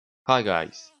Hi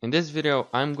guys, in this video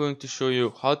I'm going to show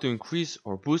you how to increase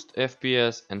or boost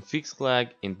FPS and fix lag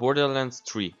in Borderlands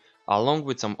 3 along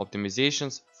with some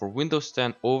optimizations for Windows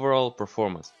 10 overall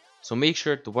performance. So make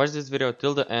sure to watch this video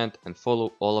till the end and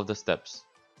follow all of the steps.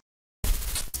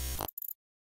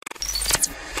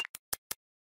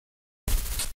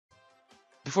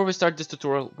 Before we start this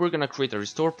tutorial, we're gonna create a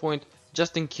restore point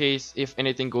just in case if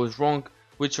anything goes wrong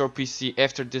with your PC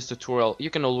after this tutorial. You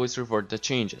can always revert the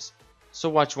changes. So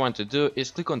what you want to do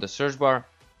is click on the search bar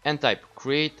and type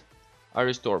create a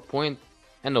restore point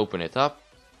and open it up.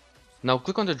 Now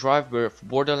click on the drive where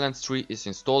Borderlands 3 is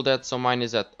installed at, so mine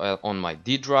is on my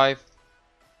D drive.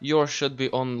 Yours should be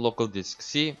on local disk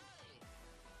C.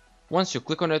 Once you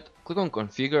click on it, click on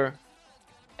configure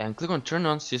and click on turn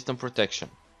on system protection.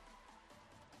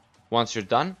 Once you're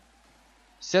done,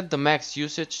 set the max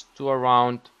usage to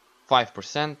around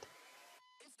 5%.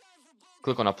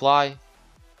 Click on apply.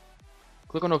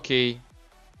 Click on OK,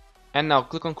 and now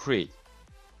click on create.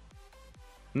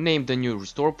 Name the new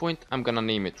restore point. I'm gonna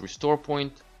name it restore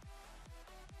point,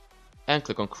 and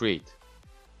click on create.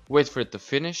 Wait for it to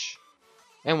finish,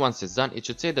 and once it's done it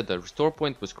should say that the restore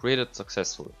point was created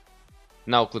successfully.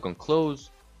 Now click on close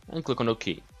and click on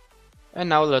OK. And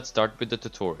now let's start with the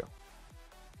tutorial.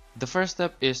 The first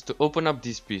step is to open up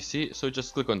this PC, so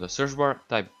just click on the search bar,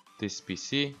 type this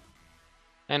PC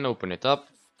and open it up.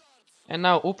 And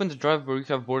now open the drive where you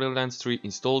have Borderlands 3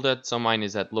 installed at, so mine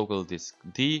is at local disk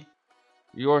D.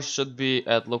 Yours should be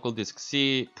at local disk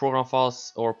C, program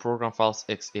files or program files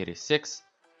x86.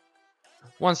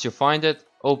 Once you find it,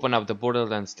 open up the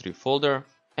Borderlands 3 folder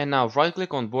and now right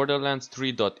click on Borderlands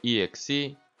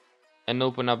 3.exe and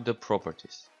open up the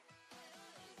properties.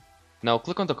 Now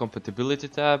click on the compatibility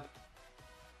tab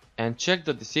and check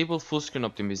the disable full screen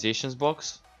optimizations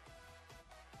box.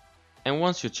 And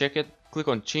once you check it, click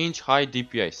on change high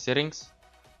DPI settings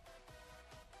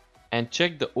and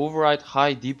check the override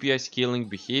high DPI scaling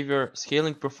behavior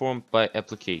scaling performed by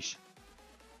application.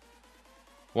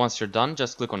 Once you're done,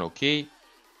 just click on OK,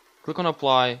 click on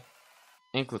apply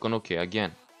and click on OK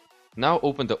again. Now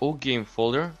open the InGame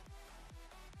folder,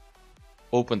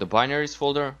 open the binaries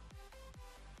folder,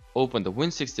 open the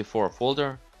Win64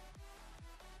 folder.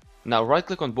 Now right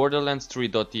click on Borderlands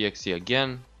 3.exe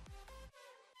again.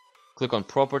 Click on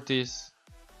properties,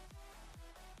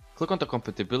 click on the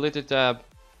compatibility tab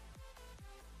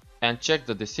and check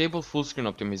the disable full screen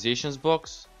optimizations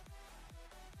box.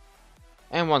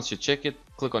 And once you check it,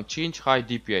 click on change high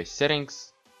DPI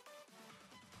settings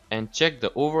and check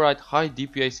the override high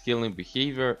DPI scaling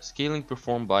behavior scaling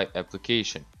performed by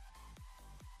application.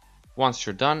 Once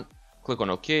you're done, click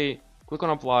on OK, click on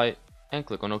apply and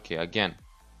click on OK again.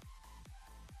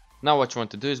 Now what you want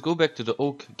to do is go back to the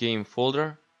InGame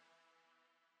folder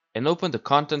and open the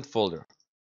content folder.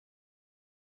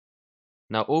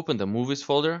 Now open the movies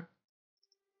folder,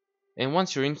 and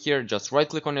once you're in here, just right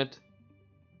click on it,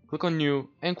 click on new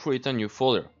and create a new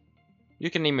folder. You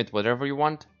can name it whatever you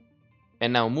want,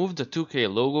 and now move the 2K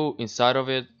logo inside of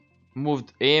it, move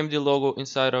the AMD logo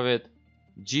inside of it,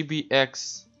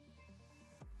 GBX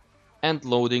and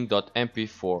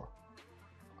loading.mp4.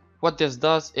 What this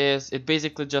does is it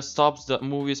basically just stops the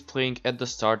movies playing at the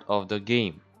start of the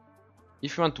game.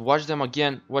 If you want to watch them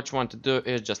again, what you want to do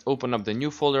is just open up the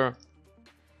new folder,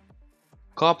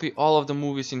 copy all of the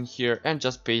movies in here and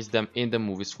just paste them in the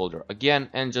movies folder again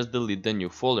and just delete the new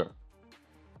folder.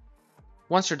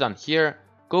 Once you're done here,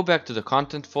 go back to the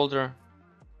content folder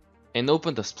and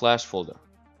open the splash folder.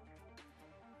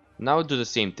 Now do the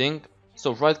same thing,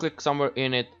 so right click somewhere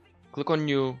in it, click on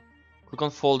new, click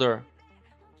on folder,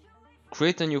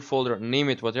 create a new folder, name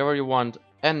it whatever you want,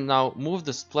 and now move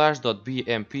the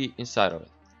splash.bmp inside of it.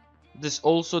 This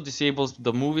also disables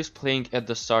the movies playing at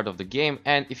the start of the game,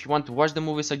 and if you want to watch the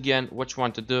movies again, what you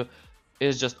want to do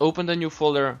is just open the new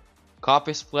folder,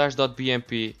 copy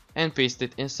splash.bmp and paste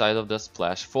it inside of the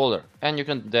splash folder, and you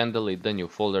can then delete the new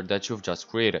folder that you've just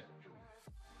created.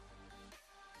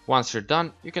 Once you're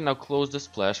done, you can now close the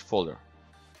splash folder.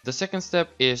 The second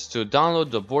step is to download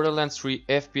the Borderlands 3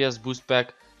 FPS Boost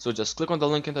Pack. So just click on the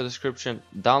link in the description,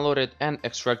 download it and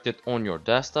extract it on your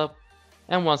desktop.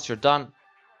 And once you're done,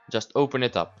 just open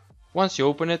it up. Once you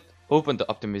open it, open the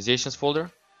optimizations folder.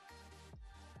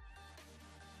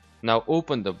 Now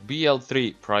open the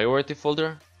BL3 priority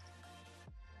folder.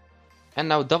 And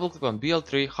now double click on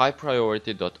BL3 high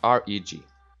priority.reg.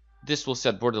 This will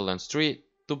set Borderlands 3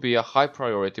 to be a high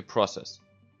priority process.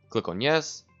 Click on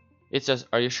yes. It says,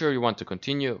 are you sure you want to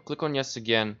continue? Click on yes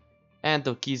again. And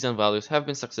the keys and values have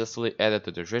been successfully added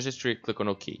to the registry. Click on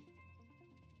OK.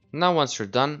 Now once you're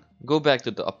done, go back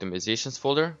to the optimizations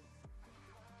folder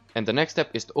And the next step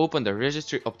is to open the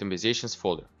registry optimizations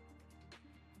folder.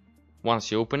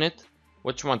 Once you open it,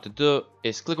 what you want to do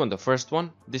is click on the first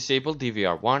one, disable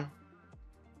DVR1,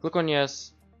 click on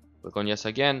yes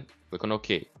again, click on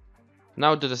OK.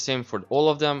 Now do the same for all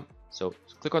of them, so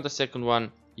click on the second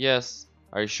one, yes,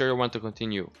 are you sure you want to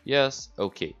continue, yes,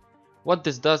 OK. What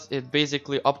this does, it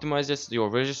basically optimizes your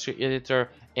registry editor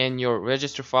and your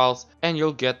registry files, and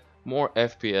you'll get more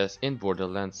FPS in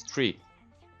Borderlands 3.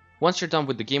 Once you're done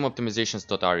with the game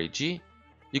optimizations.reg,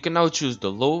 you can now choose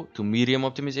the low to medium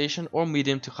optimization or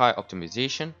medium to high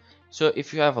optimization. So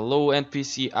if you have a low end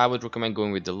PC, I would recommend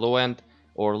going with the low end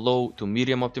or low to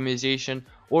medium optimization,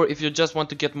 or if you just want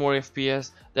to get more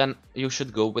FPS, then you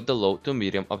should go with the low to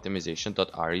medium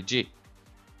optimization.reg.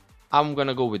 I'm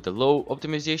gonna go with the low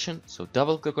optimization, so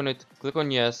double click on it, click on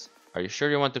yes, are you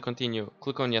sure you want to continue,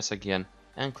 click on yes again,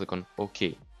 and click on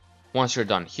OK. Once you're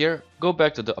done here, go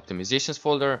back to the optimizations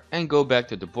folder and go back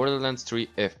to the Borderlands 3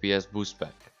 FPS Boost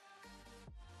Pack.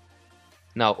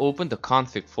 Now open the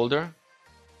config folder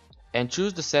and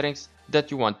choose the settings that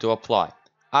you want to apply.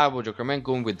 I would recommend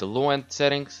going with the low end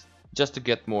settings just to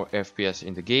get more FPS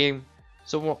in the game.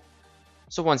 So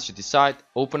once you decide,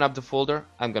 open up the folder.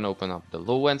 I'm gonna open up the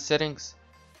low end settings.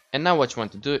 And now what you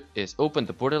want to do is open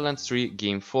the Borderlands 3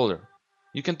 game folder.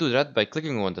 You can do that by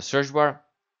clicking on the search bar,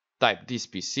 type this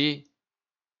PC.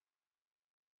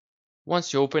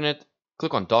 Once you open it,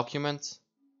 click on Documents,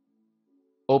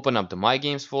 open up the My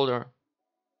Games folder,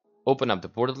 open up the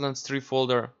Borderlands 3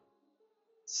 folder,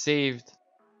 Saved,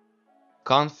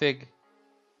 Config,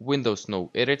 Windows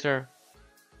No Editor.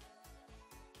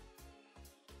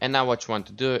 And now what you want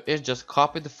to do is just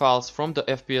copy the files from the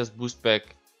FPS Boost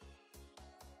Pack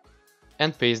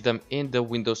and paste them in the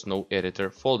Windows No Editor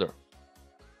folder.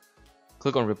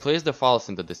 Click on Replace the files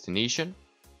in the destination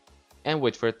and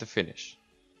wait for it to finish.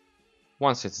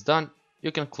 Once it's done,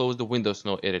 you can close the Windows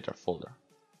No Editor folder.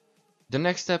 The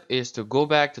next step is to go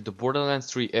back to the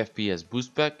Borderlands 3 FPS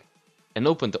Boost Pack and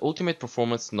open the Ultimate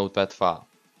Performance Notepad file.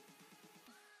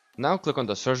 Now click on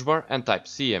the search bar and type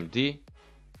cmd,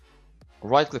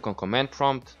 right click on Command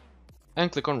Prompt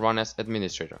and click on Run as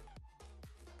Administrator.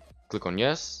 Click on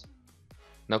Yes.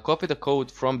 Now copy the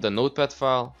code from the Notepad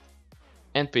file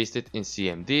and paste it in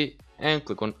cmd and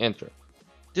click on Enter.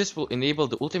 This will enable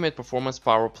the Ultimate Performance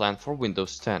Power Plan for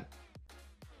Windows 10.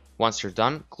 Once you're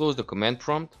done, close the command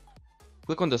prompt,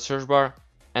 click on the search bar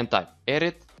and type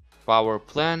Edit, Power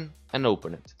Plan and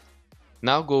open it.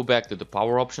 Now go back to the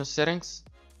Power Options settings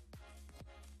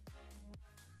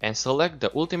and select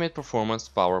the Ultimate Performance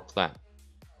Power Plan.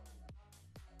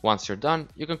 Once you're done,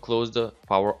 you can close the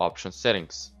Power Options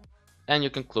settings and you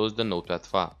can close the Notepad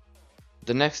file.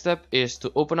 The next step is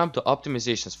to open up the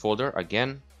Optimizations folder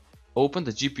again, open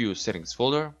the GPU settings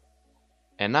folder,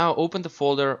 and now open the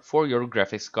folder for your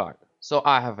graphics card. So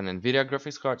I have an NVIDIA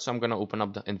graphics card, so I'm gonna open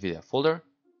up the NVIDIA folder.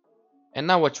 And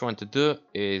now what you want to do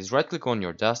is right click on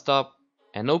your desktop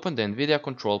and open the NVIDIA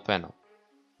control panel.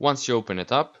 Once you open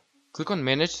it up, click on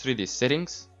Manage 3D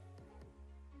Settings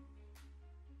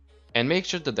and make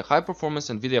sure that the high performance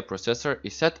NVIDIA processor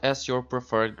is set as your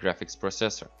preferred graphics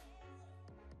processor.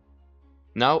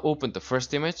 Now open the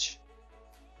first image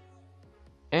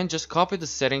and just copy the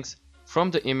settings from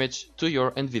the image to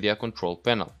your NVIDIA control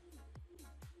panel.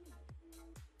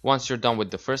 Once you're done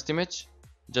with the first image,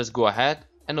 just go ahead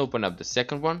and open up the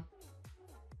second one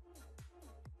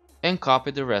and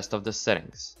copy the rest of the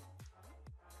settings.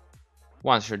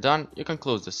 Once you're done, you can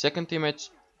close the second image,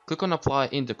 click on Apply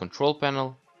in the control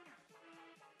panel,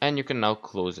 and you can now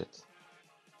close it.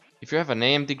 If you have an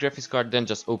AMD graphics card, then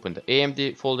just open the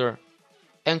AMD folder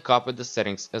and copy the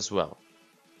settings as well.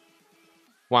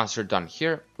 Once you're done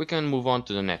here, we can move on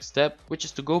to the next step, which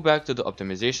is to go back to the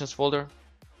Optimizations folder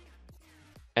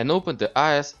and open the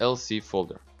ISLC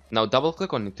folder. Now double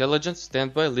click on Intelligent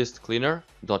Standby List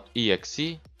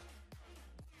Cleaner.exe,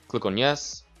 click on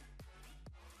Yes,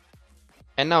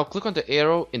 and now click on the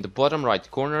arrow in the bottom right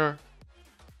corner,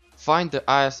 find the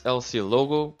ISLC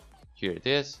logo, here it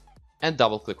is, and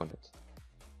double click on it.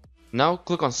 Now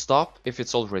click on Stop if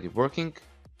it's already working,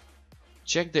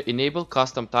 check the Enable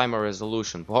Custom Timer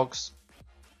Resolution box,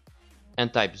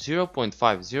 and type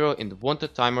 0.50 in the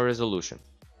wanted timer resolution.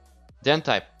 Then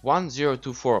type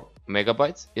 1024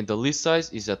 megabytes in the list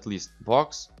size is at least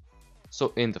box,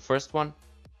 so in the first one,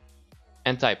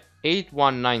 and type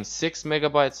 8196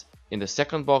 megabytes in the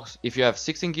second box if you have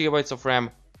 16 gigabytes of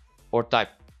RAM, or type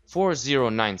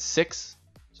 4096,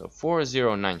 so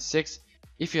 4096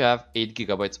 if you have 8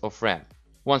 gigabytes of RAM.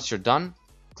 Once you're done,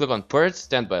 click on Purge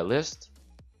Standby List,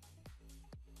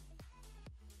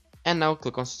 and now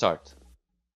click on Start.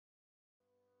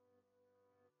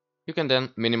 You can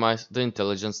then minimize the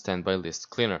intelligent standby list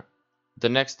cleaner. The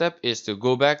next step is to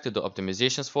go back to the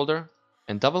optimizations folder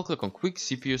and double click on quick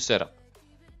CPU setup.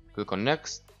 Click on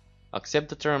next, accept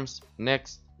the terms,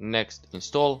 next,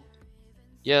 install,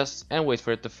 yes, and wait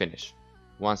for it to finish.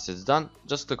 Once it's done,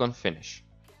 just click on finish.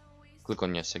 Click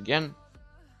on yes again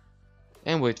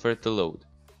and wait for it to load.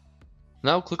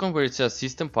 Now click on where it says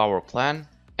system power plan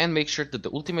and make sure that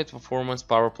the ultimate performance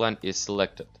power plan is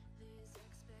selected.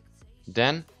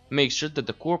 Then make sure that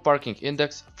the core parking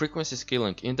index, frequency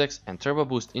scaling index and turbo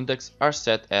boost index are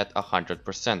set at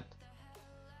 100%.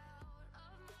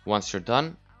 Once you're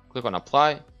done, click on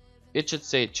apply. It should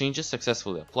say changes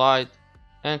successfully applied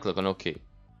and click on OK.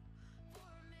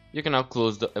 You can now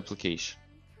close the application.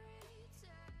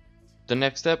 The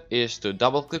next step is to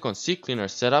double click on CCleaner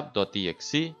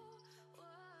setup.exe.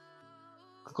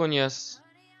 Click on yes,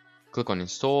 click on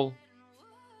install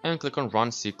and click on run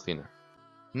CCleaner.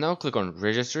 Now click on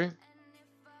registry.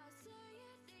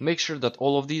 Make sure that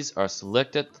all of these are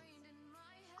selected.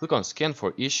 Click on scan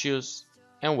for issues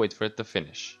and wait for it to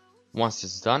finish. Once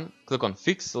it's done, click on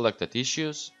fix selected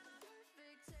issues.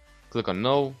 Click on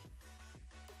no.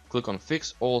 Click on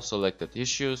fix all selected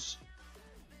issues.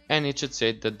 And it should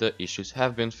say that the issues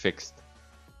have been fixed.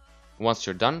 Once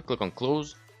you're done, click on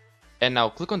close. And now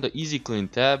click on the easy clean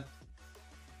tab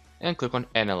and click on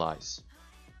analyze.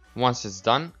 Once it's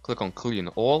done, click on clean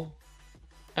all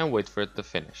and wait for it to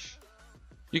finish.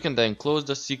 You can then close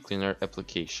the CCleaner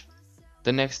application.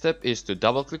 The next step is to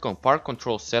double click on park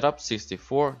control setup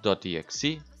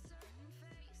 64.exe.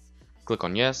 Click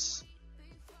on yes.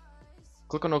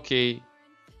 Click on OK.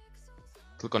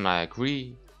 Click on I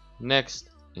agree. Next,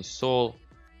 install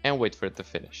and wait for it to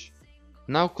finish.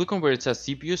 Now click on where it says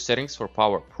CPU settings for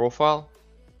power profile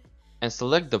and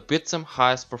select the Bitsum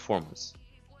highest performance.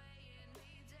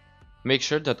 Make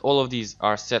sure that all of these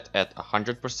are set at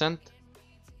 100%.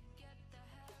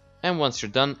 And once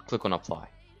you're done, click on apply.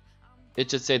 It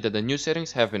should say that the new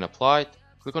settings have been applied.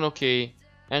 Click on OK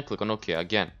and click on OK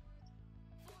again.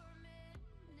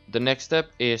 The next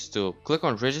step is to click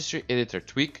on registry editor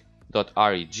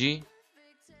tweak.reg.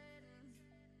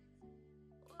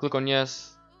 Click on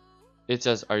yes. It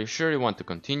says are you sure you want to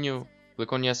continue?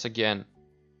 Click on yes again.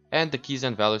 And the keys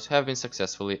and values have been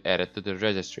successfully added to the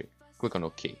registry. Click on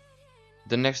OK.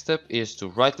 The next step is to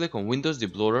right click on Windows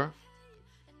debootloader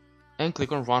and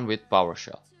click on run with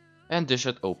PowerShell and this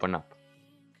should open up.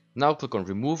 Now click on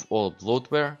remove all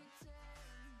bloatware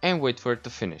and wait for it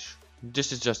to finish.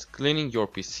 This is just cleaning your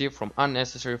PC from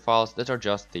unnecessary files that are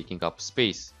just taking up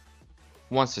space.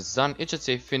 Once it's done, it should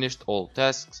say finished all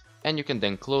tasks and you can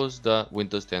then close the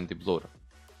Windows 10 debootloader.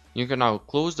 You can now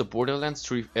close the Borderlands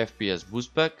 3 FPS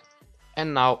Boost Pack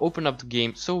and now open up the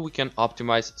game so we can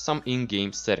optimize some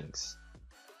in-game settings.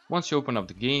 Once you open up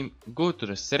the game, go to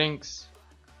the settings,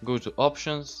 go to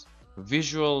options,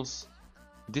 visuals,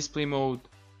 display mode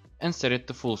and set it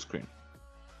to full screen.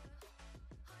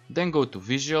 Then go to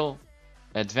visual,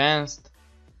 advanced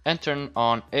and turn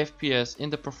on FPS in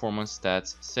the performance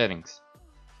stats settings.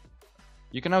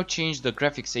 You can now change the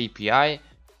graphics API,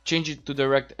 change it to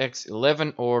DirectX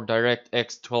 11 or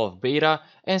DirectX 12 beta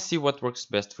and see what works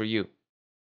best for you.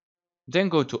 Then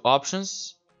go to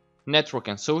options, network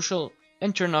and social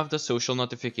and turn off the social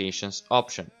notifications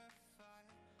option.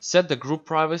 Set the group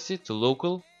privacy to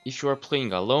local if you are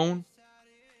playing alone.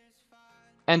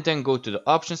 And then go to the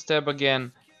options tab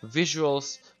again,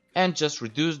 visuals and just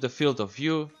reduce the field of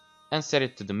view and set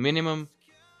it to the minimum.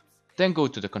 Then go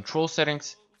to the control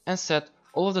settings and set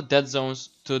all of the dead zones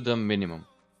to the minimum.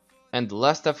 And the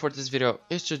last step for this video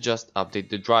is to just update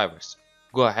the drivers.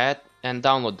 Go ahead and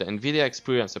download the NVIDIA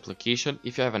Experience application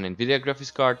if you have an NVIDIA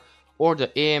graphics card or the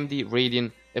AMD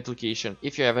Radeon application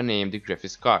if you have an AMD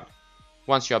graphics card.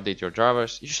 Once you update your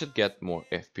drivers, you should get more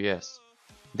FPS.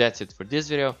 That's it for this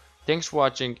video. Thanks for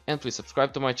watching and please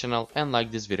subscribe to my channel and like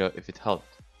this video if it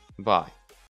helped. Bye.